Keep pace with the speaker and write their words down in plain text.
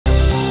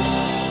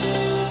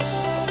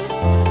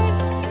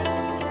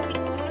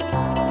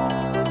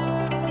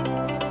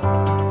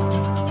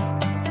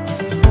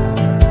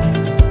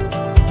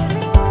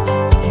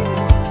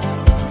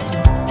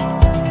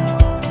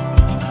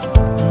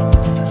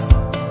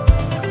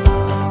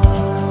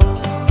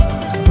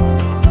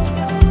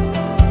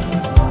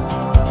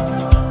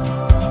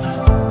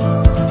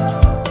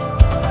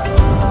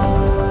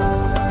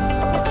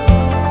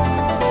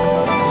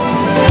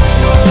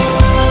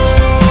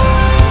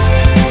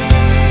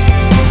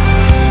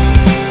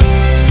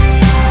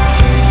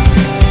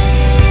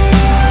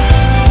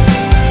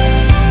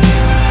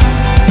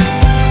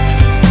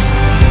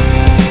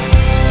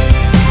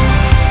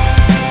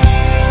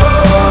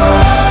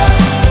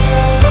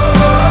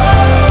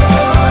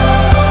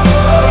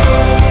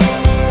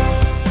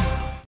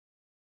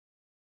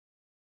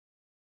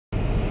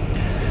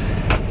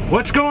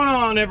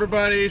on,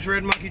 everybody? It's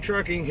Red Monkey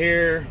Trucking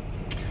here.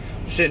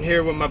 Sitting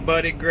here with my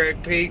buddy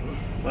Greg Pete.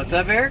 What's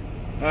up, Eric?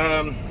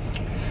 I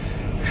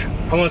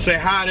want to say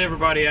hi to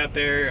everybody out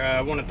there.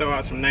 I want to throw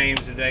out some names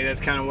today. That's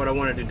kind of what I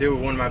wanted to do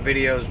with one of my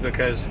videos,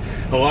 because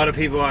a lot of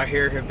people out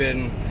here have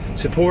been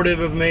supportive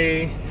of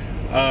me.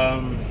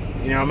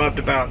 You know, I'm up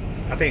to about,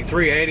 I think,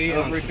 380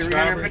 over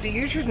 350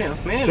 users now,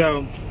 man.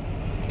 So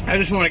I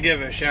just want to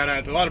give a shout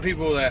out to a lot of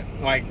people that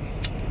like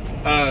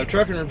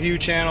Trucking Review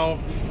channel.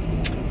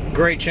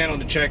 Great channel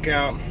to check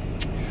out.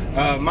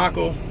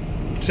 Michael,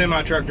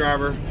 semi-truck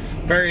driver,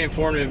 very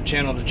informative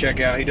channel to check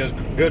out. He does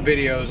good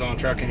videos on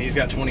trucking. He's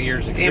got 20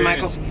 years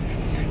experience. Hey,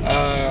 Michael.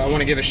 I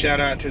want to give a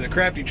shout out to the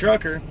Crafty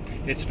Trucker,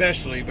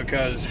 especially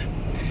because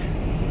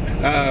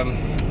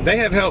they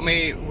have helped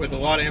me with a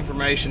lot of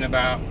information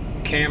about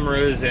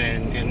cameras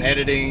and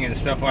editing and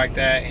stuff like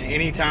that. And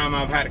anytime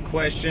I've had a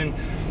question,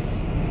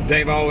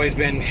 they've always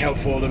been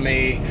helpful to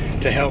me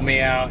to help me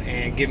out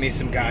and give me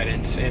some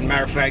guidance. And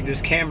matter of fact,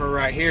 this camera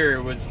right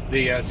here was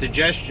the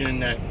suggestion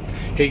that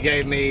he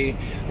gave me,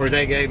 or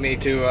they gave me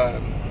to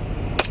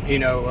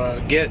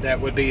get that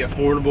would be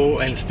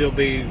affordable and still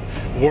be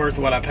worth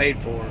what I paid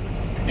for.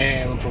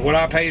 And for what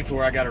I paid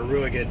for, I got a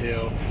really good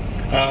deal.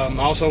 I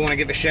also want to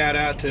give a shout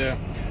out to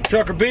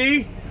Trucker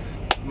B,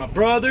 my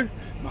brother,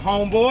 my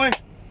homeboy,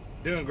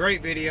 doing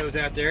great videos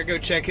out there. Go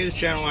check his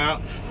channel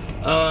out.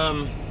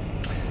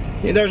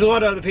 Yeah, there's a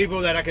lot of other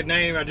people that I could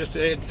name.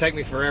 It'd take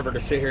me forever to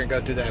sit here and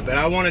go through that. But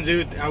I want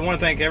to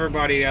thank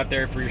everybody out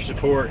there for your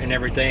support and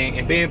everything,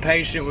 and being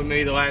patient with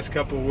me the last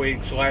couple of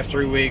weeks, the last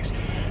 3 weeks.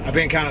 I've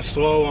been kind of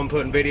slow on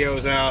putting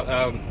videos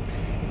out.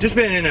 Just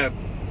been in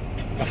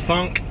a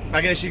funk,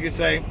 I guess you could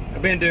say.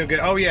 I've been doing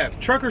good. Oh yeah,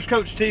 Truckers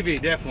Coach TV,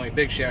 definitely,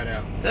 big shout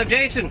out. What's up,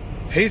 Jason?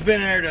 He's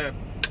been there to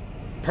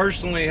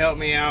personally help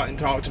me out and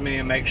talk to me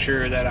and make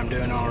sure that I'm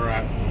doing all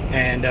right.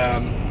 And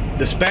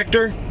the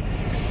Spectre,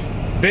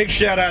 big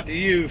shout out to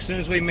you. As soon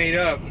as we meet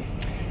up,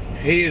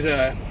 he's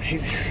I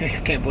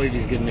can't believe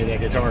he's giving me that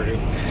guitar, dude.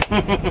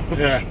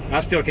 Yeah, I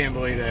still can't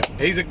believe that.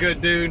 He's a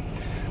good dude.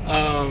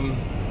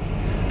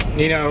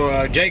 You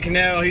know, Jay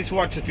Camel, he's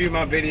watched a few of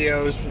my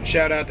videos.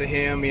 Shout out to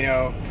him. You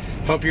know,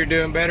 hope you're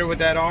doing better with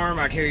that arm.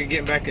 I hear you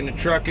getting back into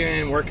trucking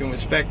and working with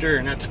Spectre,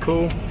 and that's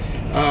cool.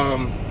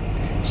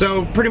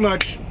 So pretty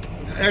much,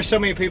 there's so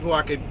many people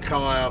I could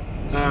call out.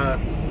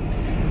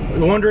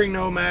 Wandering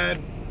Nomad,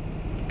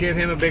 give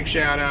him a big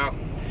shout out.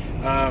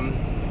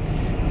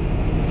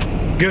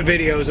 Good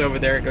videos over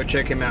there. Go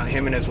check him out,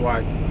 him and his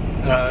wife.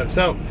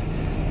 So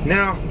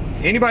now,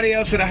 anybody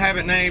else that I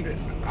haven't named,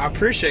 I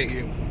appreciate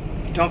you.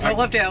 Don't feel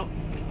left out.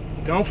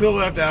 Don't feel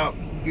left out.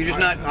 You're just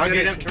not good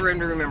enough to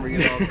remember you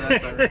all, so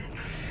that's all right.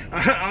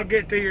 I'll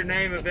get to your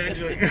name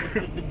eventually.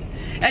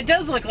 It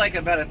does look like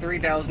about a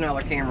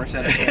 $3,000 camera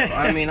setup.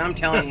 I mean, I'm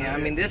telling you. I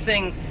mean, this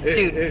thing,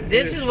 dude,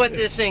 this is what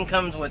this thing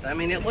comes with. I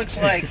mean, it looks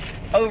like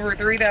over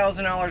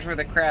 $3,000 worth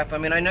of crap. I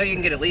mean, I know you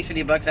can get at least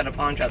 $50 at a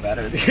pawn shop out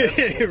of it.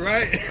 So cool.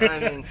 Right. I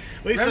mean,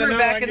 remember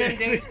back in them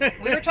days,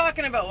 we were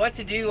talking about what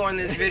to do on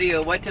this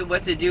video, what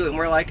to do, and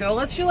we're like, oh,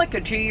 let's do like a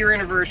 2-year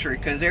anniversary,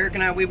 because Eric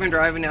and I, we've been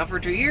driving now for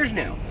 2 years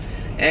now.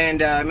 And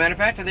matter of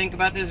fact, I think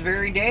about this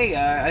very day.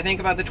 I think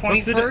about the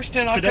 21st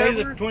in October.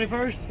 Today, the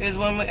 21st? Is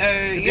when we,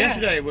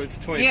 yesterday was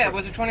 21st. Yeah, it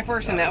was the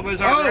 21st, and that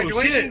was our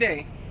graduation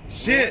day.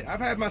 Shit,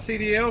 I've had my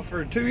CDL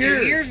for 2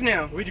 years. 2 years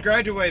now. We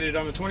graduated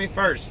on the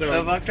 21st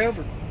of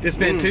October. It's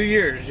been 2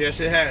 years.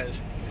 Yes, it has.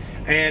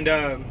 And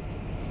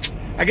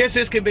I guess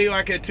this could be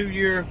like a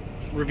 2-year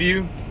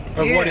review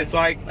of what it's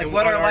like. Like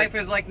what our life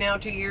is like now,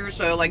 2 years.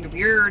 So like if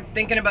you're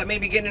thinking about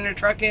maybe getting into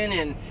trucking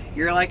and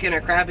you're like in a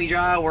crappy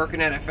job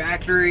working at a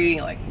factory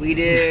like we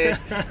did,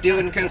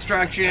 doing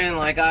construction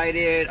like I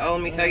did. Oh,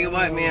 let me tell you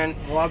what, man.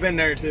 Well, I've been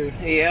there too.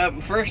 Yeah,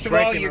 first of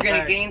all, you're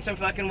going to gain some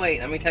fucking weight.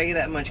 Let me tell you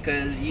that much,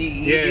 because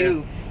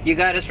you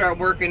got to start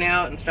working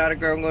out and start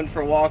going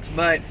for walks.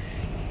 But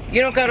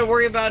you don't got to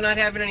worry about not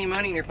having any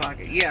money in your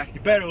pocket. Yeah.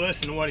 You better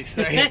listen to what he's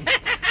saying.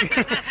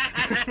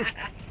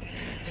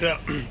 So,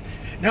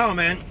 no,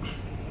 man.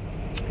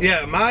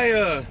 Yeah,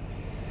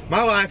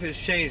 my life has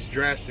changed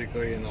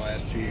drastically in the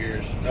last 2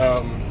 years.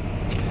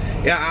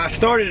 Yeah,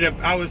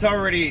 I was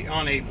already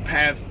on a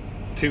path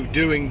to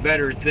doing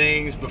better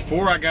things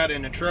before I got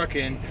into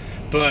trucking,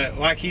 but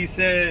like he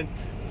said,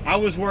 I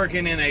was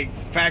working in a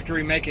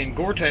factory making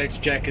Gore-Tex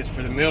jackets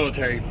for the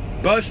military,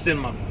 busting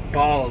my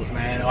balls,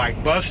 man,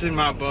 like busting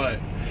my butt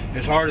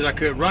as hard as I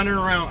could, running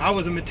around. I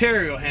was a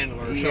material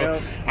handler,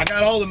 so I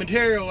got all the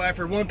material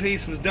after one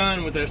piece was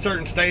done with a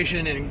certain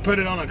station and put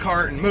it on a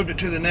cart and moved it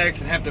to the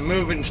next and have to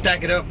move it and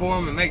stack it up for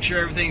them and make sure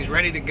everything's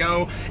ready to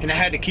go, and I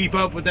had to keep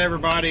up with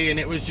everybody, and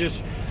it was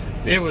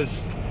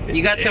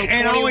You got some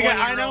 21-year-old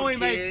I only kid.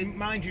 made,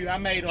 mind you, I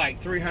made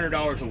like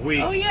 $300 a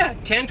week. Oh yeah,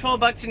 10, 12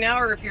 bucks an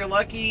hour if you're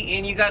lucky,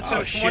 and you got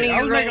some 20-year-old.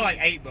 I was making like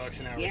 $8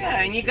 an hour.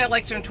 Yeah, and you got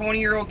like some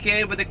 20-year-old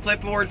kid with a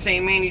clipboard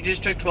saying, "Man, you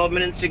just took 12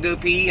 minutes to go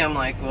pee." I'm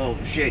like, well,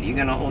 shit, you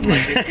gonna hold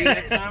my dick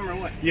next time or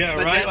what? Yeah,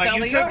 but right.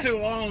 Like you took too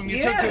long.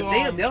 You took too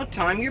long. They'll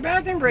time your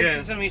bathroom breaks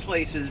in some of these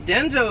places.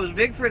 Denzo's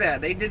big for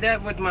that. They did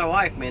that with my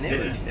wife, man.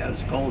 That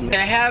was cold. Man.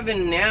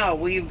 Having now,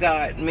 we've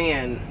got,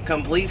 man,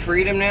 complete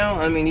freedom now.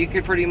 I mean, you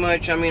could pretty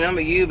much. I mean, I'm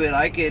a you, but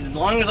I could, as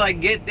long as I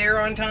get there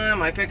on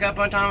time, I pick up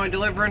on time, I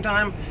deliver on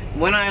time.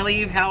 When I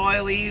leave, how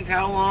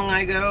long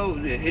I go,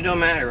 it don't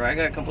matter. I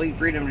got complete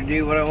freedom to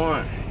do what I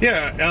want.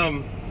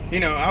 Yeah. You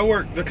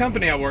know, the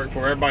company I work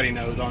for, everybody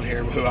knows on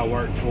here who I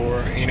work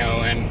for, you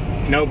know,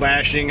 and no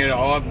bashing at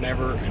all. I've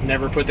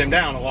never put them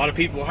down. A lot of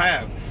people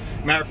have.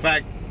 Matter of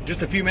fact,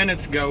 just a few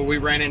minutes ago, we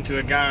ran into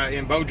a guy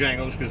in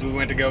Bojangles because we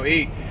went to go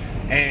eat,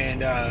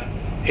 and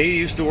he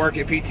used to work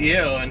at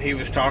PTL, and he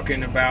was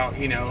talking about,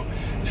 you know,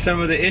 some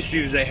of the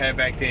issues they had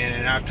back then,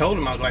 and I told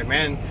him, I was like,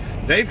 man,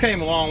 they've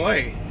came a long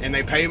way, and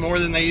they pay more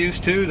than they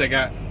used to. They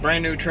got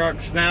brand new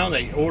trucks now.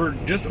 They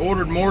just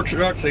ordered more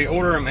trucks. They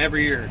order them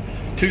every year.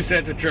 2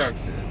 sets of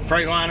trucks,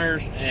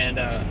 Freightliners and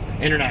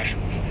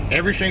Internationals,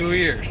 every single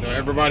year, so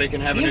everybody can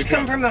have a new truck. He was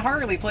coming from the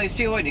Harley place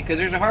too, wasn't he? Because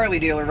there's a Harley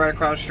dealer right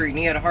across the street, and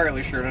he had a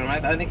Harley shirt on.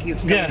 I think he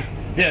was coming.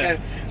 Yeah.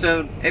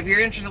 So if you're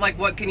interested, like,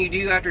 what can you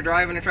do after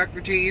driving a truck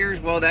for 2 years?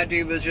 Well, that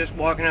dude was just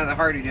walking out of the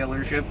Harley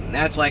dealership.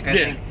 That's like, I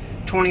think,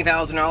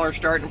 $20,000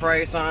 starting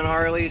price on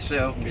Harley.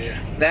 So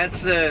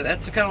that's the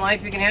kind of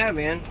life you can have,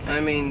 man.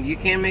 I mean, you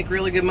can make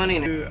really good money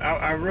now.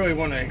 I really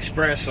want to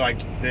express, like,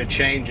 the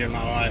change in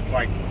my life.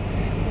 Like,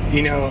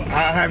 you know,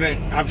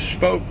 I've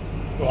spoke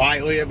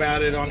lightly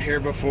about it on here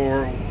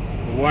before,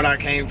 what I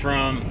came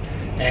from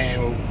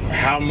and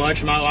how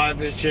much my life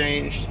has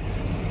changed.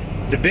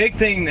 The big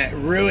thing that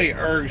really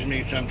irks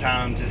me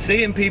sometimes is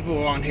seeing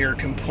people on here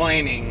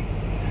complaining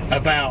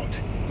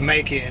about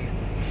making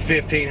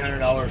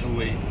 $1,500 a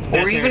week,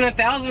 or even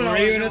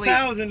 $1,000 a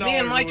week.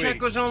 Man, my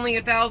truck was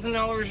only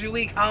 $1,000 a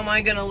week. How am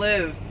I gonna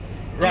live?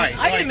 Right.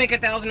 I didn't make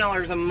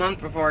 $1,000 a month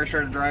before I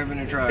started driving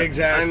a truck.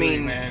 Exactly. I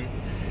mean, man.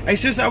 It's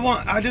just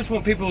I just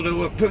want people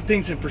to put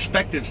things in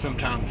perspective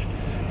sometimes,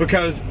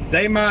 because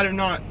they might have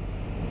not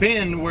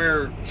been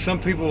where some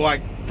people,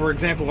 like, for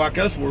example, like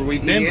us, where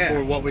we've been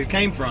before, what we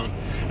came from.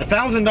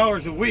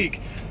 $1,000 a week,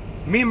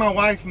 me and my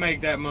wife make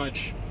that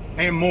much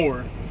and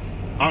more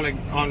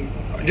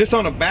just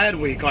on a bad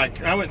week.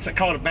 Like, I wouldn't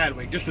call it a bad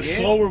week, just a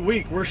slower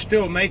week, we're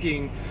still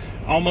making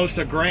almost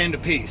 $1,000 a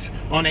piece.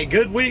 On a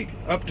good week,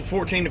 up to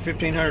 $1,400 to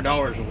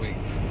 $1,500 a week,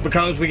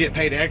 because we get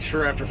paid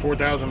extra after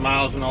 4,000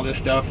 miles and all this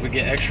stuff. We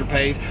get extra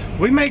pays.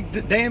 We make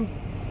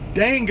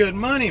dang good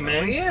money,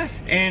 man. Oh, yeah.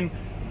 And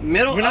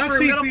middle class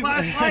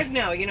life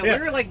now. You know,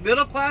 we're like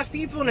middle class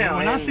people now.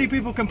 When I see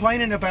people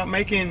complaining about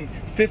making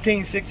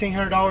 $1,500,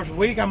 $1,600 a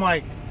week, I'm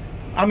like,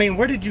 I mean,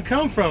 where did you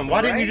come from?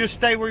 Why didn't you just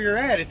stay where you're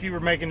at if you were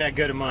making that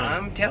good of money?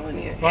 I'm telling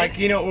you. Like,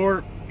 you know,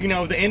 or, you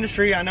know, the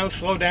industry, I know,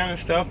 slowed down and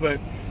stuff, but,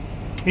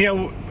 you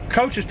know,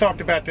 Coach has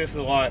talked about this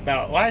a lot.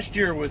 About last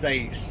year was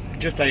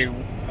just a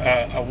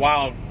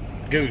wild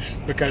goose,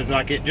 because,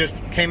 like, it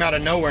just came out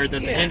of nowhere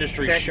that the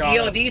industry shot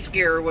up. ELD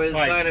scare was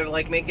kind of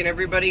like making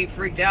everybody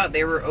freaked out.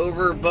 They were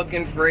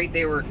overbooking freight.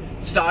 They were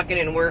stocking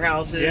in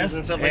warehouses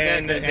and stuff like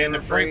that. And the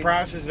freight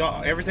prices,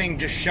 everything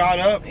just shot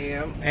up.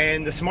 Yeah.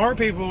 And the smart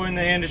people in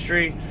the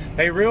industry,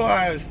 they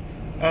realized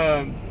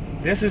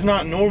this is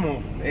not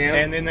normal. Yeah.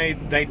 And then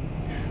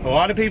a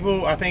lot of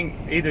people, I think,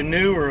 either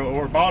knew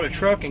or bought a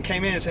truck and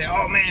came in and said,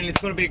 "Oh man, it's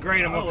going to be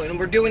great." And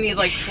we're doing these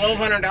like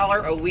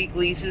 $1,200 a week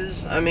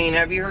leases. I mean,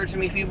 have you heard so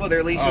many people?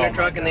 They're leasing a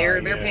truck, and their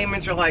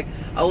payments are like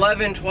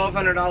 $1,100,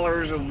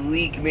 $1,200 a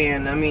week,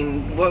 man. I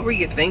mean, what were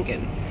you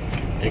thinking?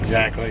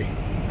 Exactly.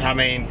 I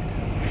mean,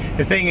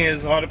 the thing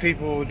is, a lot of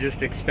people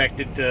just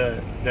expected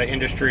the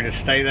industry to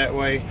stay that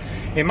way.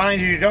 And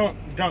mind you, don't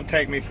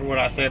take me for what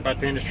I say about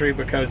the industry,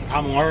 because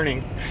I'm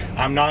learning.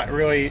 I'm not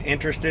really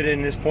interested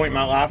in this point in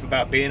my life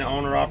about being an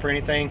owner-op or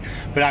anything,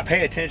 but I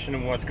pay attention to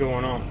what's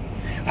going on.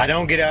 I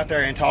don't get out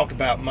there and talk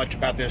much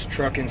about this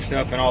trucking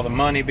stuff and all the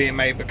money being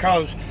made,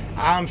 because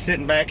I'm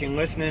sitting back and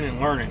listening and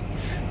learning.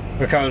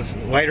 Because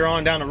later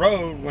on down the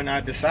road, when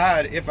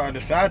if I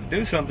decide to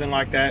do something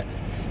like that,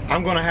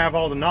 I'm going to have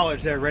all the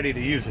knowledge there ready to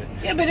use it.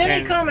 Yeah, but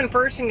any common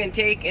person can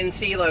take and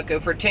see, look,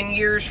 for 10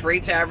 years,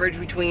 freight's average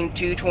between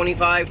 $2.25,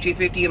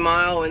 $2.50 a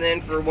mile, and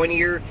then for 1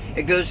 year,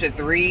 it goes to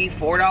 $3,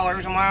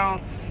 $4 a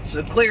mile.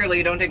 So clearly,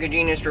 you don't take a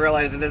genius to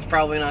realize that it's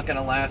probably not going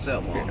to last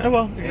that long.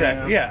 Well,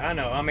 exactly. Yeah, I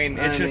know. I mean,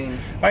 it's just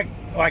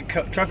like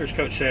Trucker's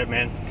Coach said,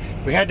 man.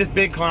 We had this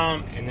big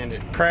climb, and then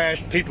it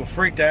crashed. People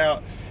freaked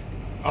out.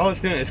 All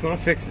it's doing, it's going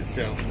to fix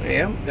itself.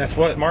 Yeah. That's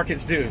what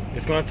markets do.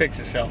 It's going to fix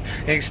itself.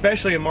 And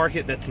especially a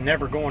market that's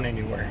never going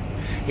anywhere.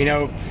 You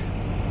know,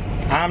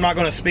 I'm not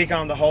going to speak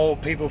on the whole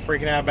people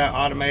freaking out about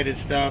automated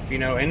stuff, you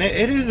know, and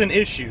it is an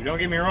issue, don't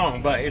get me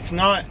wrong, but it's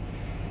not,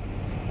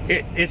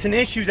 it's an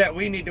issue that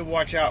we need to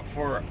watch out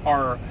for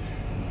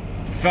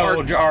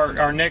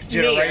our next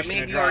generation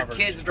maybe of drivers. our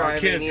kids driving, our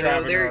kids you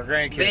know, driving, our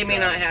grandkids they may driving.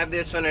 not have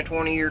this on a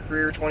 20-year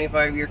career,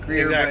 25-year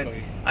career,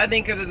 Exactly. but I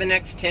think over the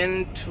next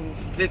 10 to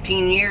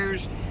 15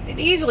 years,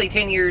 easily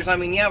 10 years, I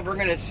mean, yeah, we're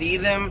going to see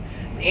them.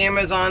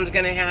 Amazon's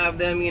going to have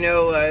them, you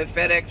know,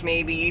 FedEx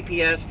maybe,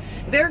 UPS.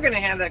 They're going to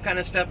have that kind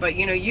of stuff, but,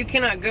 you know, you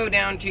cannot go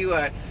down to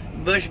a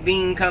Bush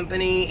Bean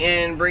Company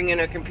and bring in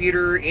a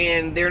computer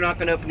and they're not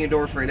going to open your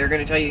doors for you. They're going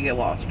to tell you to get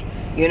lost.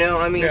 You know,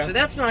 I mean, so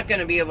that's not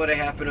going to be able to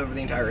happen over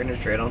the entire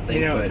industry, I don't think.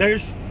 You know, but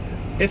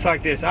it's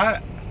like this.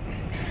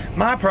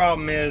 My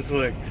problem is,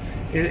 look,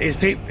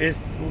 is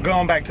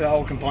going back to the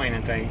whole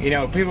complaining thing. You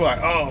know, people are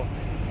like, oh,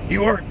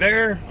 you work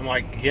there? I'm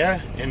like,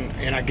 yeah,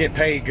 and I get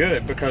paid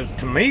good, because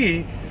to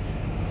me,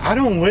 I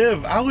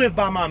live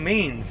by my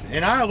means,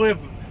 and I live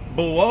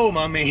below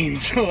my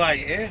means.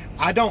 Like,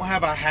 I don't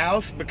have a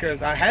house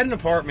because I had an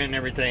apartment and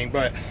everything,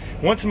 but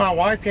once my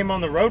wife came on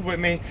the road with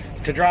me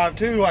to drive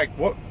too, like,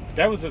 what,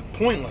 that was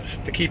pointless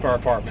to keep our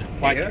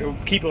apartment,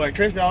 like keep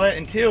electricity, all that,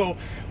 until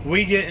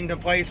we get into a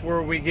place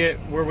where we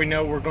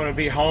know we're going to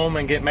be home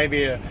and get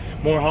maybe a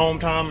more home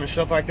time and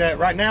stuff like that.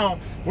 Right now,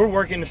 we're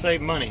working to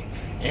save money,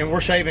 and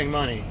we're saving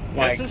money.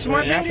 Like, that's a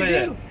smart thing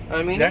to do.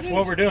 I mean, that's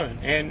what we're doing,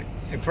 and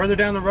further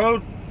down the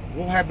road,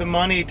 we'll have the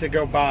money to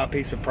go buy a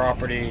piece of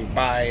property,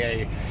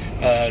 buy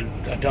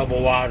a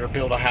double wide, or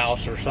build a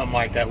house or something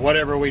like that.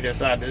 Whatever we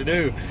decide to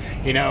do,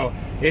 you know,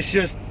 it's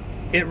just,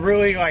 it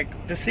really,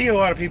 like, to see a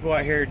lot of people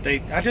out here,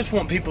 I just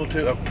want people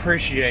to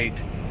appreciate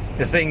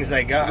the things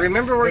they got.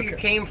 Remember where you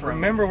came from.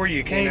 Remember where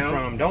you came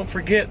from. Don't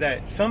forget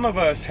that some of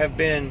us have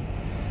been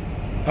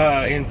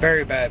in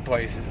very bad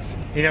places.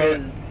 You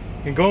know,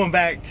 and going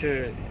back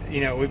to,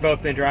 you know, we've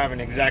both been driving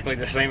exactly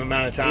the same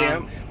amount of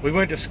time. We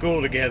went to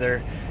school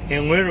together,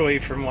 and literally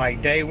from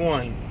like day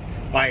one,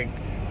 like,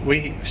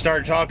 we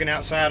started talking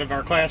outside of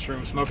our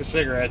classroom, smoking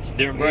cigarettes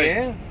during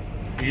break.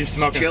 You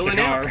smoking a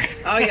cigar? Out.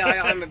 Oh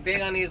yeah, I'm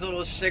big on these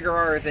little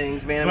cigar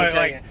things, man.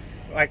 But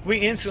like we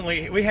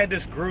had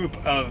this group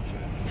of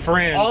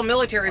friends, all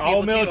military people,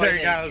 all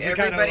military guys.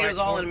 Everybody was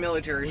all in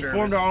military service. We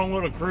formed our own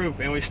little group,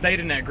 and we stayed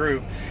in that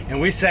group, and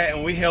we sat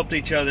and we helped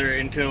each other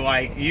until,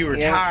 like, you were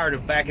tired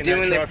of backing that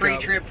truck up. Doing the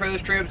pre-trip,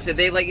 post-trip. So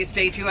they let you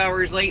stay 2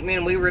 hours late,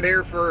 man. We were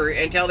there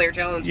until they were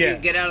telling us,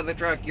 get out of the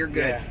truck, you're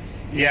good.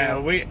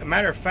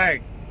 Matter of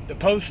fact, the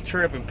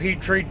post-trip and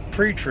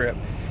pre-trip,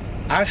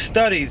 I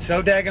studied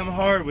so daggum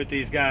hard with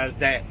these guys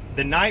that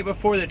the night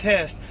before the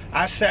test,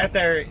 I sat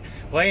there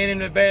laying in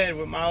the bed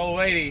with my old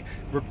lady,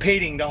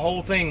 repeating the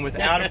whole thing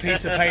without a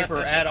piece of paper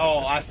at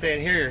all. I said,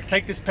 here,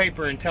 take this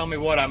paper and tell me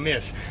what I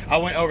missed. I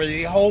went over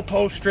the whole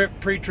post-trip,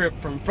 pre-trip,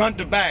 from front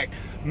to back,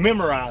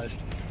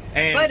 memorized.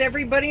 But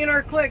everybody in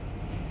our clique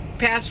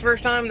passed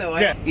first time, though.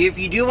 If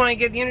you do want to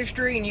get the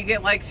industry and you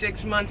get like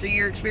 6 months, a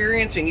year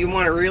experience, and you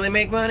want to really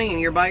make money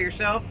and you're by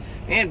yourself,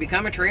 man,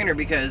 become a trainer,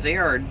 because they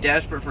are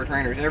desperate for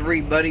trainers.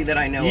 Everybody that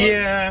I know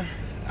of.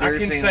 I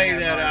can say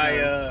that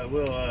I'm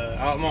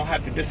gonna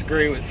have to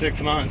disagree with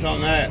 6 months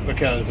on that,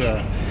 because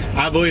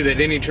I believe that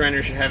any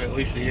trainer should have at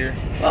least a year.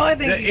 Well, I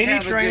think any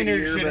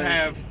trainer should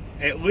have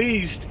at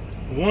least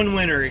one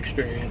winter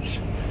experience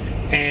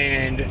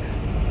and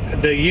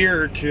the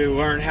year to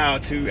learn how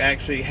to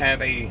actually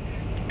have a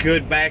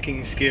good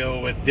backing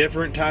skill with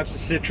different types of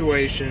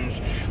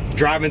situations,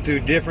 driving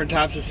through different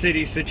types of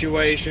city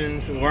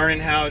situations,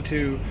 learning how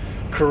to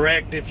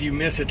correct if you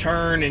miss a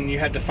turn and you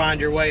had to find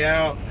your way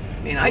out.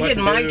 I did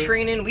my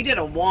training. We did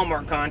a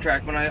Walmart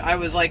contract when I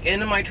was like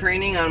into my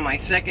training. On my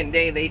second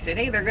day, they said,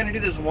 hey, they're going to do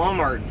this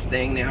Walmart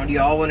thing now. Do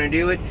you all want to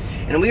do it?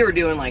 And we were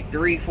doing like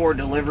 3-4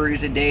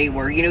 deliveries a day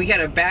where, you know, you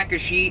had to back a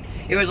sheet.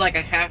 It was like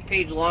a half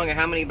page long of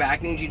how many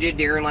backings you did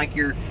during like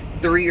your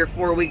 3 or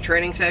 4 week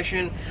training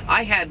session.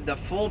 I had the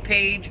full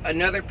page,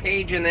 another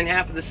page, and then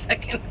half of the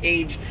second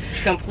page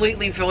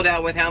completely filled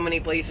out with how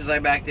many places I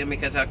backed in,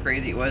 because how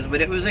crazy it was.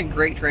 But it was a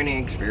great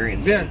training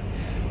experience. Yeah.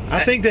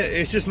 I think that,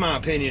 it's just my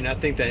opinion, I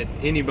think that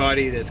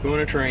anybody that's going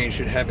to train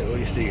should have at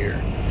least a year.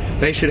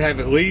 They should have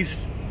at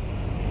least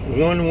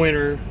one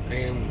winter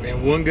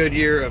and one good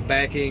year of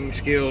backing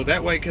skill.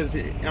 That way, because,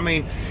 I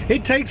mean,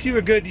 it takes you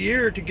a good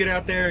year to get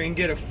out there and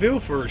get a feel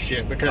for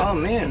shit, because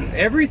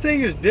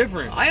everything is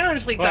different. I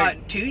honestly thought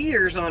 2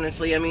 years,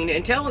 honestly. I mean,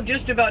 until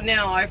just about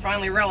now, I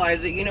finally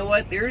realized that, you know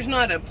what, there's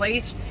not a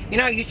place, you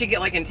know, I used to get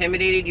like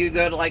intimidated. You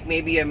go to like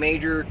maybe a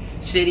major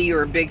city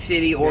or a big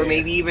city, or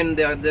maybe even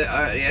the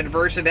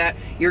adverse of that,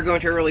 you're going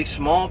to a really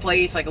small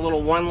place, like a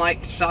little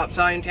one-light stop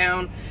sign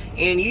town,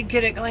 and you'd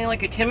get it kind of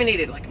like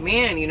intimidated, like,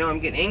 man, you know, I'm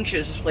getting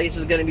anxious, this place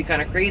is going to be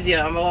kind of crazy,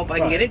 I hope I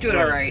can get into it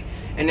all right.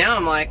 And now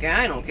I'm like,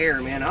 I don't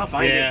care, man, I'll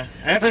find it.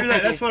 After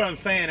that, that's what I'm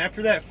saying,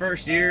 after that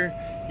first year,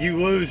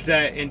 you lose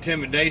that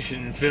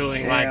intimidation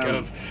feeling, like,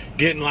 of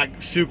getting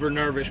like super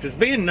nervous, because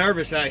being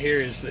nervous out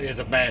here is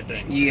a bad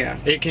thing.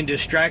 It can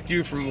distract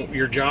you from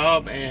your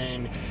job,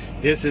 and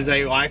this is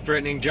a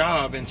life-threatening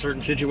job in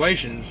certain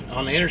situations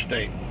on the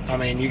interstate. I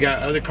mean, you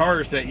got other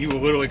cars that you will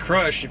literally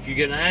crush if you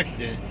get in an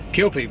accident,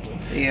 kill people.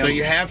 So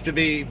you have to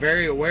be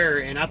very aware,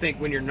 and I think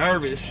when you're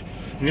nervous,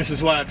 And this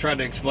is what I tried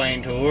to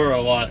explain to Laura a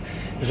lot.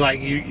 It's like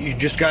you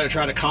just got to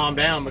try to calm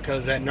down,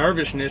 because that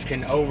nervousness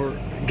can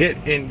get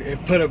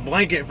and put a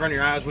blanket in front of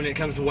your eyes when it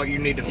comes to what you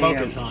need to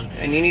focus on.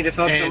 And you need to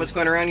focus on what's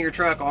going around your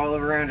truck, all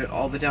around it,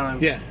 all the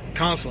time. Yeah,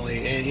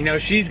 constantly. And you know,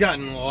 she's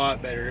gotten a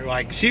lot better.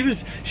 Like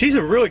she's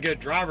a really good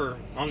driver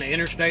on the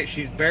interstate.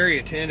 She's very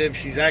attentive.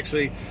 She's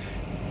actually,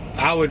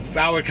 I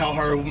would call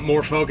her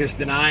more focused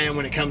than I am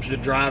when it comes to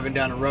driving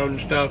down the road and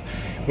stuff.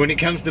 When it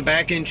comes to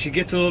backing, she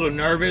gets a little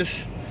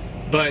nervous,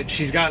 but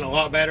she's gotten a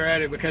lot better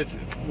at it, because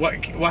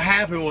what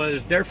happened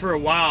was, there for a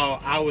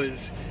while I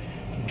was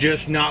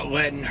just not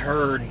letting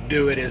her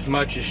do it as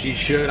much as she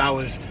should. I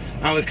was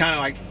kind of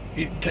like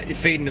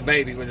feeding the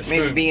baby with a spoon.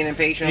 Maybe being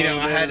impatient. You know,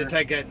 I had to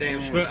take that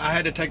damn spoon. I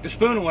had to take the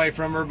spoon away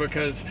from her,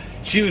 because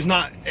she was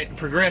not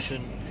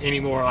progressing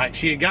anymore. Like,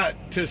 she had got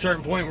to a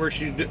certain point where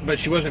but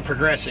she wasn't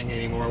progressing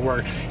anymore,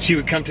 where she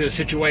would come to a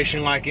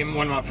situation like in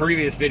one of my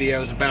previous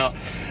videos about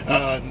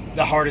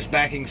the hardest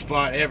backing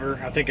spot ever.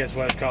 I think that's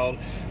what it's called.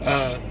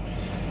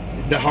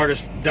 The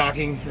hardest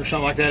docking or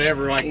something like that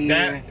ever. Like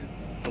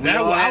that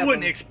I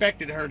wouldn't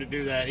expected her to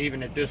do that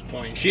even at this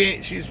point.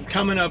 She's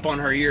coming up on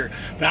her year,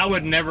 but I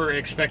would never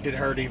expected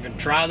her to even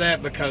try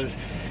that, because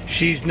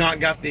she's not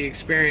got the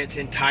experience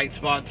in tight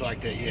spots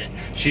like that yet.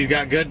 She's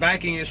got good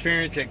backing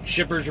experience at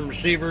shippers and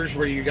receivers,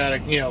 where you gotta,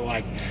 you know,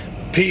 like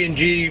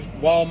P&G,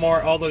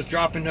 Walmart, all those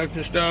dropping hooks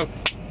and stuff.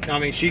 I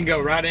mean, she can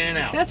go right in and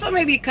out. So that's what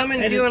maybe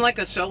coming and doing like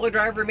a solo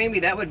driver, maybe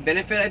that would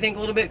benefit, I think, a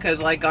little bit,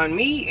 because like on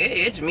me,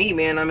 it's me,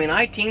 man. I mean,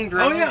 I team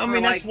drove for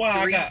like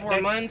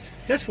 3-4 months.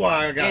 That's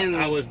why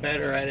I was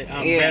better at it.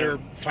 I'm better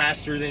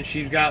faster than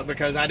she's got,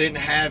 because I didn't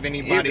have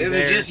anybody there.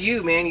 It was just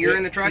you, man. You're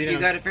in the truck. You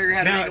got to figure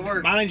out how to make it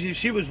work. Mind you,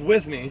 she was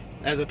with me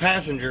as a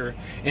passenger,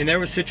 and there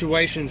were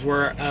situations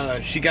where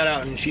she got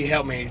out and she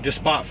helped me just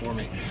spot for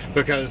me,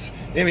 because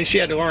I mean, she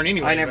had to learn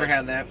anyway. I never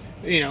had that.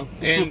 You know,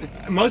 and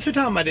most of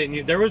the time I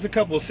didn't. There was a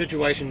couple of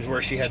situations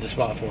where she had to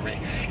spot for me,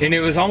 and it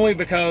was only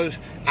because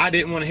I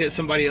didn't want to hit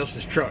somebody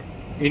else's truck.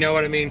 You know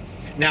what I mean?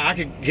 Now, I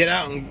could get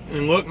out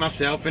and look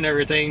myself and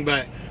everything,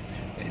 but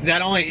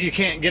you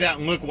can't get out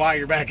and look while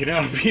you're backing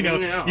up. You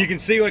know, you can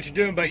see what you're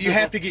doing, but you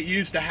have to get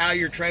used to how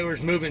your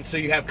trailer's moving, so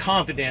you have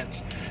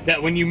confidence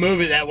that when you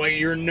move it that way,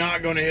 you're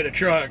not going to hit a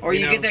truck. Or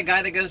you get that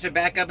guy that goes to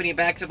back up and he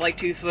backs up like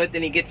 2 foot,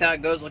 then he gets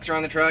out, goes, looks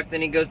around the truck,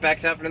 then he goes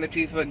backs out for another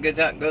 2 foot, gets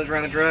out, goes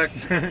around the truck,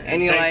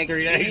 and you're like,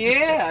 3 days.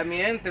 Yeah,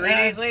 man, 3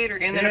 days later,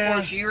 and then of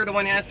course you're the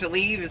one who has to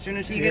leave as soon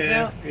as he gets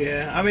out.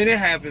 Yeah, I mean, it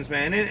happens,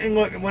 man. And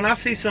look, when I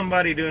see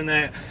somebody doing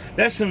that,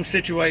 that's some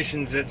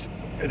situations that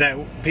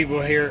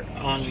people here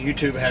on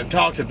YouTube have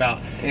talked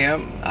about. Yeah,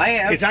 I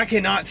have. I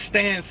cannot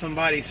stand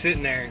somebody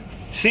sitting there,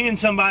 seeing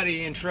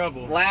somebody in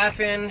trouble,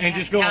 laughing, and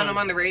just going, count them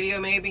on the radio,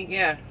 maybe.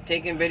 Yeah,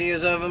 taking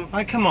videos of them.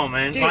 Like, come on,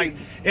 man. Dude. Like,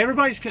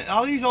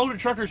 all these older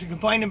truckers are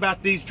complaining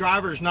about these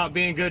drivers not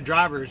being good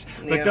drivers,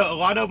 but a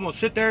lot of them will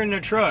sit there in their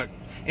truck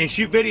and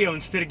shoot video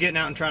instead of getting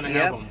out and trying to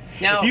help them.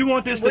 Now, if you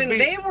want this to when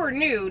they were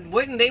new,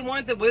 would they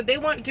want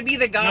to be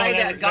the guy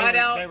that got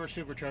out? They were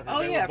super truckers.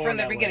 Oh yeah, from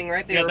the beginning,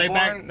 right? They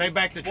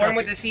backed the truck. Born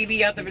with the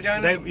CV out the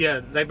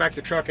vagina. They backed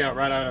the truck out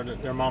right out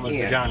of their mama's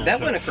vagina. That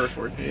wasn't a curse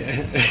word.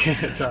 Yeah,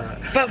 it's all right.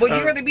 But would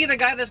you rather be the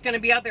guy that's going to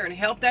be out there and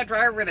help that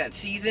driver that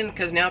season?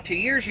 Because now 2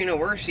 years, you know,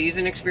 we're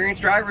seasoned,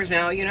 experienced drivers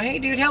now. You know, hey,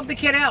 dude, help the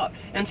kid out.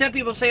 And some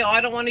people say, oh, I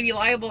don't want to be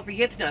liable if he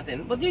hits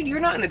nothing. Well, dude, you're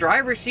not in the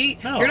driver's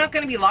seat. No. You're not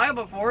going to be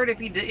liable for it if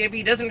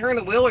he doesn't turn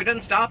the wheel or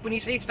doesn't stop when you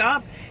say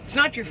stop. It's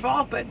not your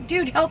fault, but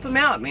dude, help him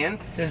out, man.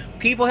 Yeah.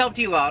 People helped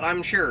you out,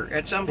 I'm sure,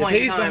 at some point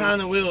in time. If he's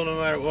behind the wheel, no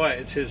matter what,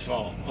 it's his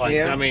fault. Like,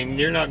 I mean,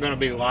 you're not going to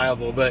be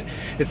liable. But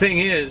the thing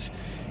is,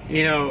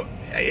 you know,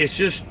 it's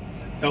just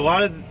a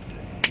lot of,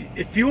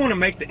 if you want to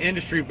make the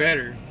industry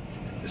better,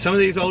 some of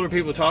these older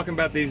people talking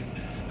about these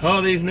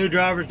new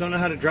drivers don't know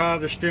how to drive,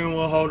 their steering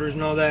wheel holders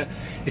and all that.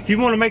 If you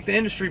want to make the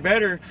industry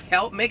better,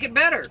 help make it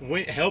better.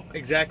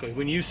 Exactly.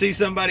 When you see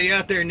somebody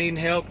out there needing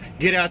help,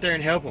 get out there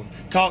and help them.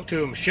 Talk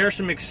to them. Share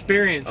some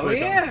experience with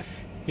them.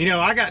 You know,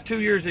 I got 2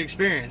 years of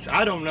experience.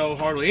 I don't know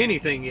hardly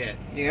anything yet.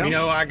 You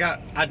know,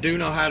 I do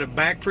know how to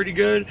back pretty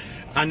good.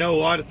 I know a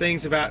lot of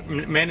things about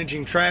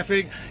managing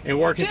traffic and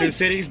working through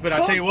cities. But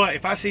I tell you what,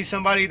 if I see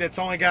somebody that's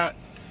only got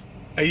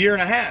a year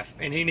and a half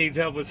and he needs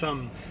help with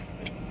something,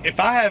 if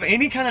I have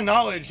any kind of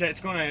knowledge that's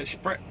going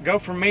to go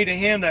from me to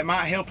him that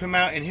might help him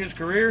out in his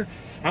career,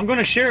 I'm going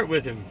to share it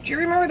with him. Do you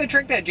remember the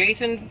trick that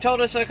Jason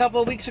told us a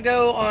couple of weeks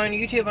ago on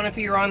YouTube? I don't know if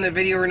you were on the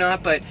video or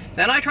not, but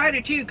then I tried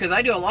it too, because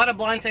I do a lot of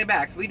blindside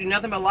backs. We do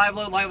nothing but live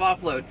load, live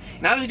offload.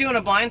 And I was doing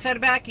a blindside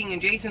backing, and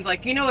Jason's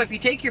like, you know, if you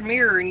take your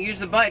mirror and use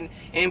the button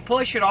and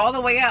push it all the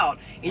way out,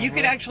 and you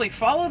could actually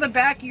follow the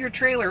back of your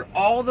trailer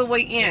all the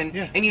way in,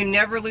 and you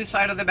never lose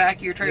sight of the back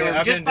of your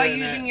trailer just by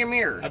using your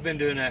mirror. I've been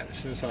doing that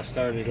since I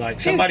started.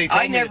 Like, somebody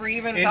told me, I never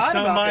even thought about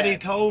that. Somebody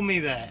told me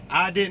that.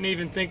 I didn't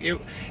even think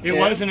it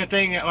wasn't a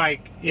thing that,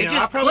 like, you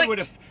know, I probably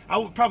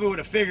would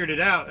have figured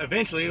it out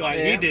eventually, like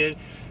he did.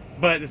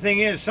 But the thing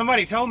is,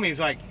 somebody told me, it's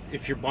like,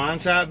 if you're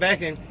blindside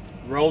backing,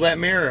 roll that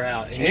mirror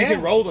out, and you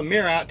can roll the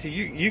mirror out till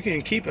you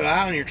can keep an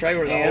eye on your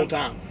trailer the whole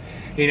time.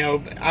 you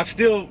know, I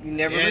still,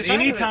 never at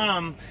any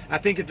time, I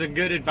think it's a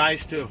good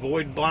advice to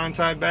avoid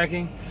blindside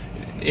backing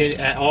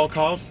at all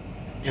costs,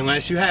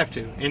 unless you have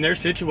to. And there's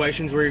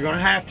situations where you're going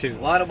to have to. A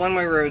lot of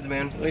one-way roads,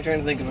 man. What are you trying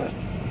to think about?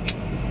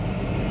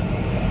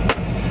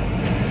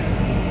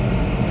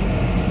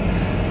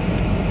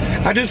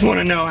 I just want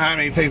to know how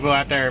many people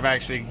out there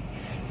have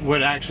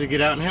would actually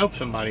get out and help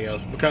somebody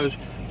else, because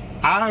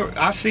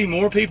I see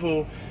more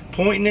people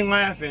pointing and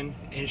laughing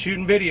and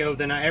shooting video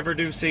than I ever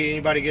do see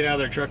anybody get out of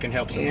their truck and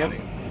help somebody.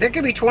 Yep. There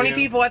could be 20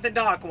 people at the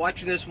dock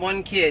watching this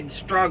one kid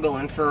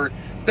struggling for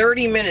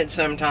 30 minutes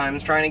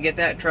sometimes trying to get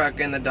that truck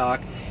in the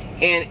dock,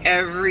 and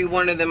every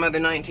one of them other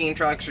 19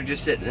 trucks are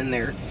just sitting in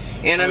there.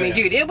 And I mean,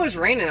 dude, it was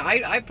raining.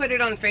 I put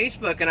it on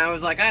Facebook, and I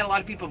was like, I had a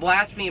lot of people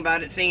blast me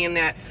about it, saying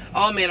that,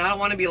 oh man, I don't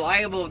want to be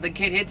liable if the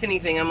kid hits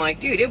anything. I'm like,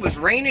 dude, it was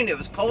raining, it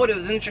was cold, it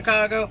was in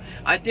Chicago.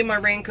 I threw my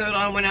raincoat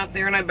on, went out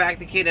there, and I backed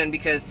the kid in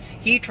because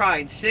he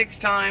tried 6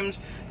 times,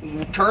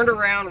 turned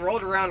around,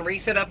 rolled around,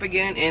 reset up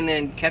again, and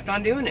then kept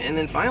on doing it. And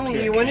then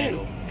finally, you went in.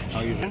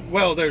 I'll use it.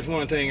 Well, there's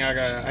one thing I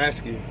gotta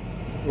ask you,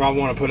 or I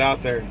want to put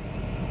out there.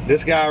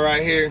 This guy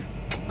right here,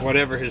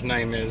 whatever his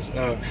name is,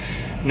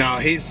 no,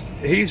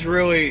 he's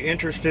really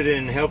interested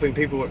in helping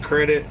people with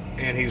credit,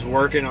 and he's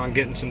working on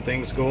getting some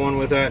things going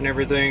with that and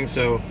everything.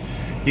 So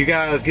you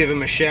guys give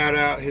him a shout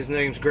out. His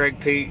name's Greg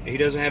Pete. He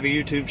doesn't have a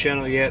YouTube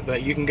channel yet,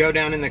 but you can go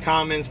down in the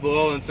comments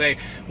below and say,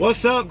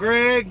 what's up,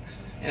 Greg?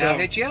 And I'll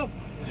hit you up.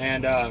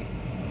 And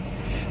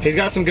he's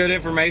got some good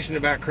information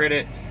about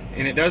credit,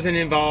 and it doesn't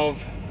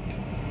involve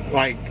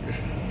like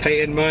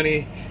paying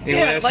money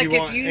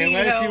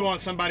unless you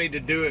want somebody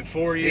to do it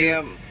for you.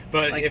 Yeah.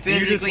 But like if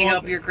physically you just want,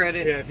 help your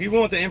credit. Yeah, if you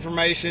want the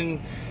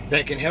information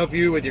that can help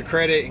you with your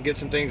credit and get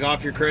some things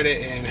off your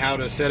credit and how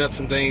to set up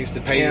some things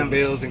to pay your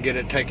bills and get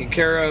it taken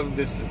care of,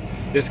 this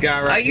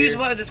guy right here. I use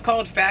what is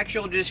called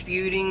factual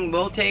disputing.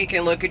 We'll take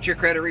and look at your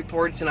credit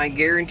reports, and I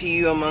guarantee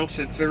you amongst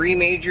the 3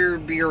 major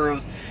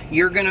bureaus,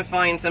 you're going to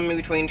find something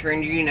between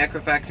TransUnion,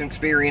 Equifax, and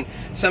Experian.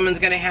 Someone's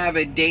going to have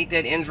a date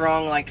that ends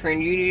wrong, like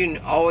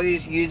TransUnion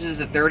always uses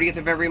the 30th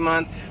of every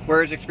month,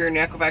 whereas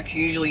Experian and Equifax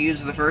usually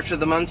uses the 1st of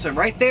the month. So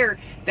right there,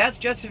 that's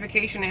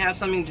justification to have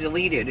something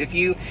deleted. If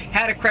you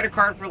had a credit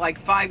card for like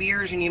 5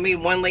 years and you made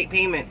 1 late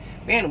payment,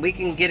 man, we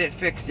can get it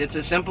fixed. It's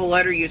a simple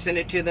letter. You send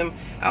it to them.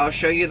 I'll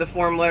show you the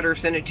form letter,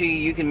 send it to you.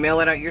 You can mail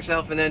it out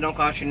yourself, and then it don't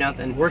cost you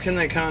nothing. Where can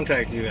they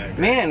contact you at?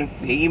 Man,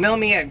 email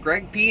me at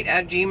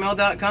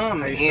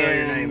gregpete@gmail.com. How you spell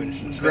your name?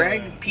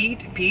 Greg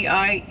Pete,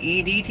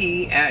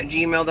 P-I-E-D-T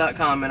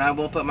 @gmail.com, and I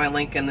will put my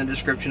link in the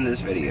description of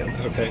this video.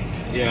 Okay.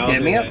 Yeah, I'll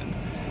Hit me up.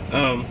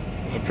 I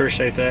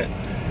appreciate that.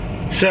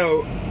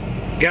 So,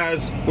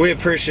 guys, we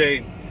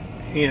appreciate,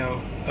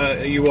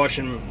 you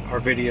watching our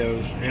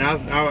videos, and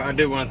I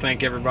do want to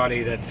thank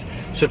everybody that's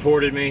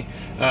supported me.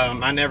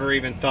 I never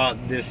even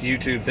thought this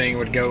YouTube thing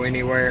would go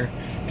anywhere,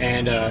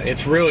 and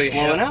it's really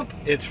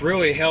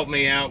helped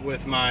me out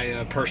with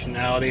my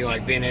personality,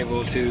 like being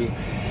able to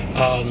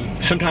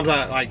sometimes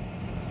I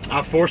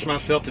force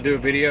myself to do a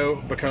video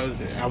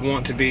because I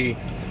want to be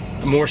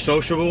more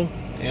sociable,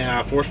 and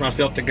I force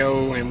myself to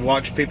go and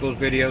watch people's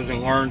videos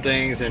and learn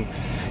things. And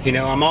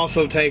I'm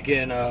also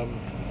taking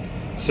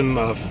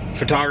some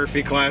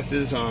photography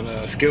classes on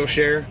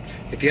Skillshare.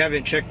 If you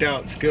haven't checked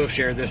out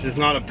Skillshare, this is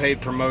not a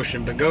paid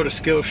promotion, but go to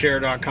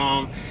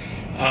Skillshare.com.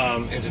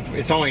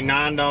 It's only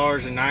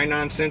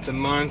 $9.99 a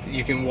month.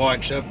 You can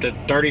watch up to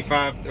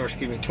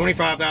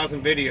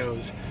 25,000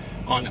 videos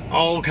on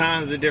all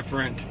kinds of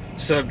different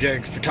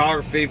subjects: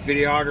 photography,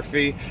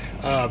 videography,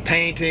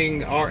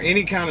 painting, or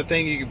any kind of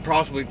thing you could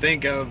possibly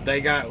think of.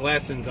 They got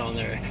lessons on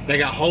there. They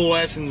got whole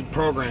lesson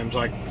programs,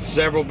 like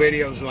several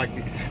videos, like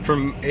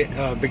from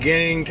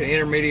beginning to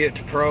intermediate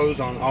to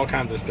pros, on all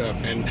kinds of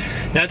stuff. And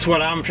that's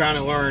what I'm trying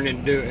to learn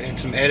and do, and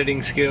some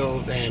editing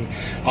skills, and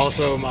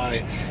also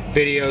my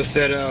video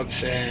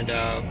setups and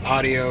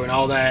audio and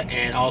all that,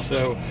 and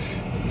also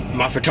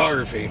my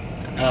photography.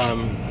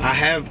 I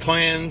have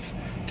plans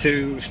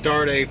to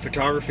start a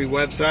photography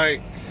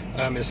website.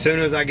 As soon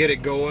as I get it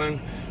going,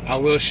 I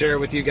will share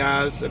with you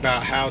guys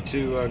about how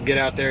to get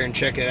out there and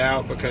check it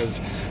out,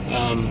 because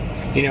I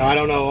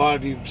don't know, a lot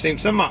of you have seen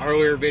some of my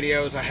earlier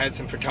videos. I had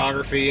some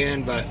photography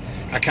in, but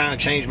I kind of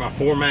changed my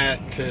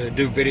format to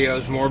do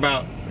videos more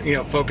about,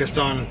 focused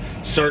on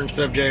certain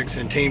subjects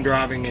and team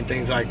driving and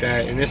things like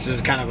that. And this is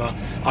kind of a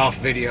off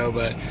video,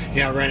 but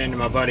I ran into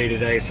my buddy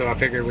today, so I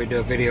figured we'd do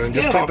a video and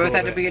just talk a little bit. We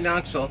both had to be in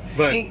Knoxville.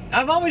 But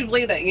I've always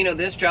believed that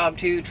this job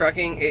too,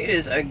 trucking, it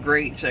is a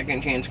great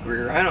second chance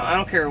career. I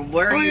don't care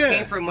where you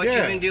came from, what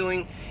you've been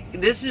doing.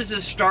 This is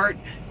a start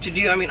to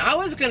do. I mean, I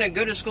was going to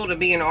go to school to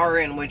be an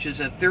RN, which is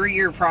a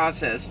 3-year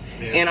process,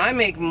 and I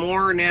make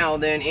more now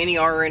than any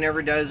RN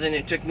ever does, and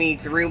it took me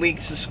 3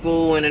 weeks of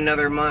school and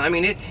another month. I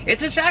mean,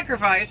 it's a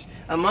sacrifice.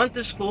 A month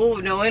of school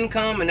with no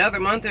income, another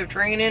month of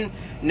training,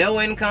 no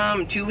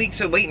income, 2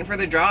 weeks of waiting for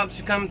the jobs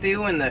to come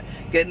through, and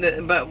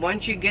but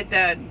once you get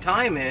that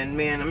time in,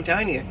 man, I'm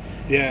telling you,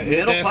 yeah,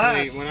 middle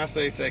class. When I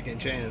say second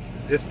chance,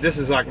 this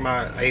is like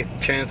my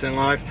 8th chance in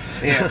life.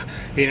 Yeah,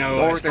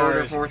 or third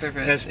or fourth or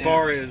fifth. As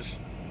far as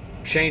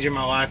changing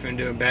my life and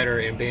doing better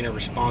and being a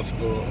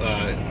responsible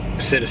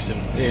citizen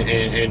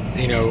and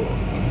you know,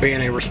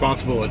 being a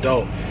responsible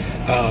adult.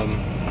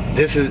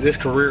 This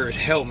career has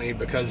helped me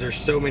because there's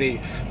so many,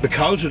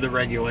 because of the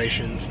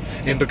regulations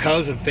and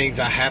because of things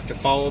I have to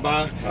follow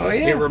by. Oh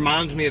yeah. It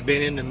reminds me of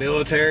being in the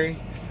military,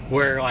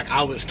 where like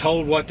I was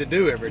told what to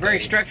do every day. Very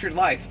structured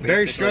life. Basically.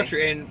 Very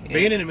structured, and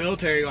being in the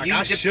military, like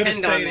I should have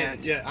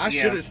stayed. I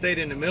should have stayed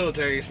in the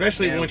military,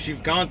 especially once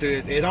you've gone through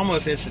it. It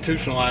almost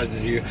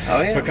institutionalizes you.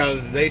 Oh yeah.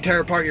 Because they tear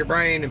apart your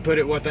brain and put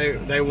it what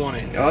they want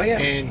it. Oh yeah.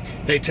 And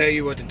they tell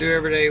you what to do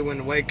every day, when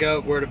to wake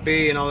up, where to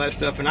be, and all that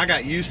stuff. And I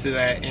got used to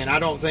that. And I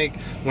don't think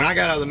when I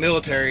got out of the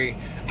military,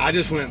 I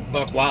just went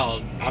buck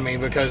wild. I mean,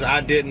 because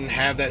I didn't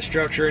have that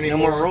structure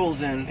anymore. No more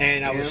rules in.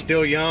 And I was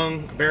still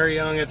young, very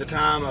young at the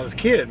time. I was a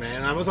kid,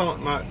 man.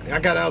 I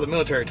got out of the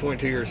military at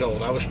 22 years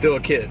old. I was still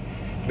a kid.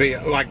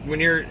 But like when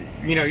you're,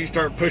 you know, you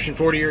start pushing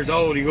 40 years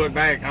old, you look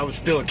back, I was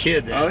still a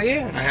kid then. Oh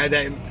yeah. I had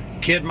that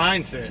kid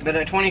mindset. But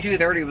at 22,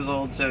 30 was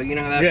old, so you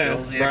know how that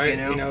feels. Yeah, right.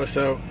 You know,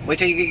 so wait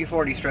till you get your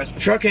 40s, trust me.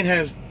 Trucking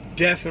has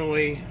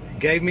definitely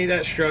gave me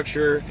that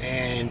structure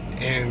and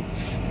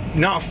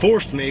not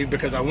forced me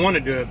because I want to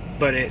do it,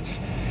 but it's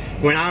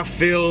when I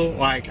feel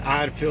like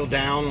I feel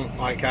down,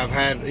 like I've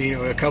had, you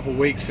know, a couple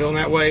weeks feeling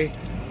that way,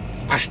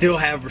 I still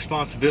have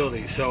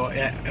responsibilities. So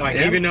like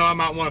even though I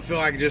might want to feel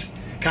like just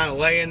kind of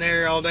laying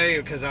there all day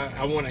because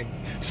I want to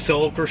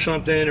sulk or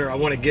something, or I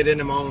want to get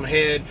into my own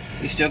head,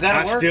 you still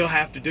got to work. I still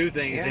have to do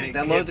things, and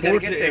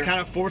it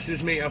kind of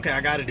forces me. Okay, I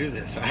got to do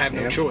this. I have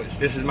no choice.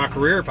 This is my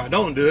career. If I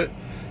don't do it,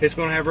 it's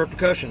going to have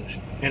repercussions,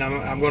 and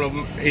I'm going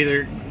to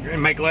either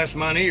make less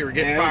money or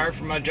get fired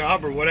from my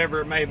job or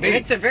whatever it may be. And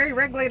it's a very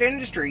regulated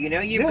industry. You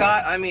know, you've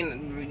got, I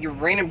mean, your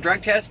random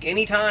drug test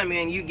anytime,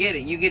 man, you get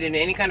it. You get into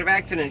any kind of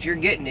accidents, you're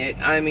getting it.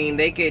 I mean,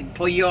 they could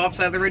pull you off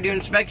side of the road, do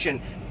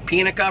inspection,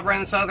 peeing a cop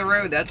around the side of the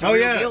road. That's a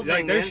real deal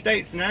thing, there's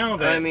states now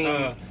that, I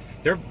mean,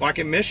 they're like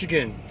in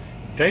Michigan,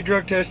 they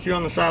drug test you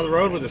on the side of the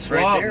road with a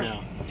swab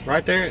now.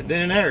 Right there,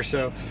 then and there.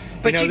 So,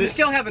 but you can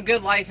still have a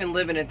good life and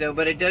live in it, though.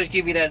 But it does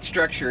give you that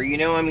structure, you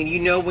know. I mean, you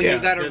know when you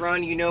got to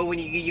run, you know when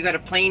you got to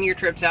plan your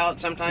trips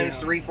out. Sometimes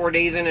 3-4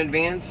 days in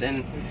advance,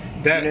 and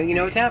you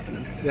know what's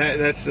happening.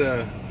 That's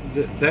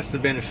the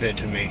benefit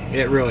to me.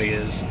 It really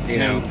is, you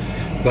know.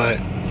 But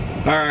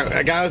all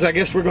right, guys, I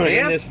guess we're going to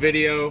end this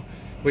video.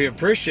 We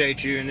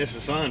appreciate you, and this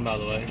was fun, by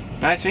the way.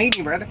 Nice meeting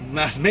you, brother.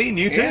 Nice meeting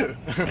you too.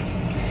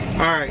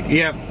 All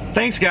right,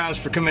 thanks guys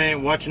for coming in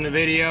and watching the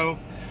video.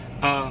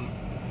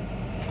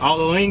 All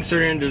the links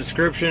are in the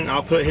description.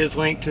 I'll put his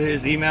link to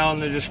his email in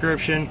the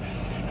description.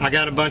 I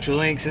got a bunch of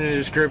links in the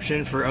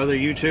description for other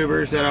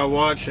YouTubers that I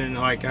watch and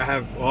like I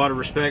have a lot of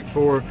respect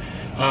for.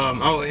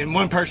 Oh, and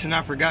one person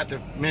I forgot to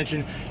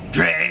mention,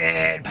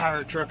 Dread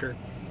Pirate Trucker.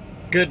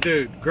 Good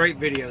dude, great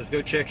videos.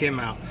 Go check him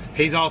out.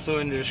 He's also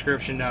in the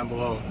description down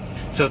below.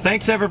 So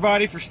thanks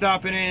everybody for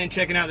stopping in and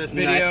checking out this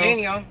video. Nice seeing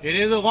y'all. It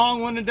is a long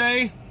one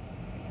today,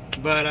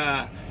 but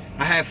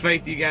I have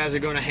faith you guys are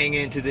going to hang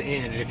in to the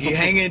end. And if you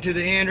hang in to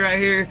the end right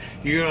here,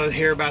 you're going to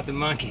hear about the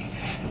monkey.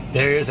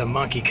 There is a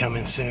monkey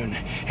coming soon,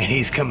 and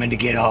he's coming to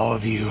get all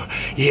of you.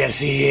 Yes,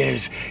 he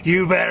is.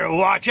 You better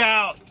watch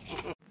out.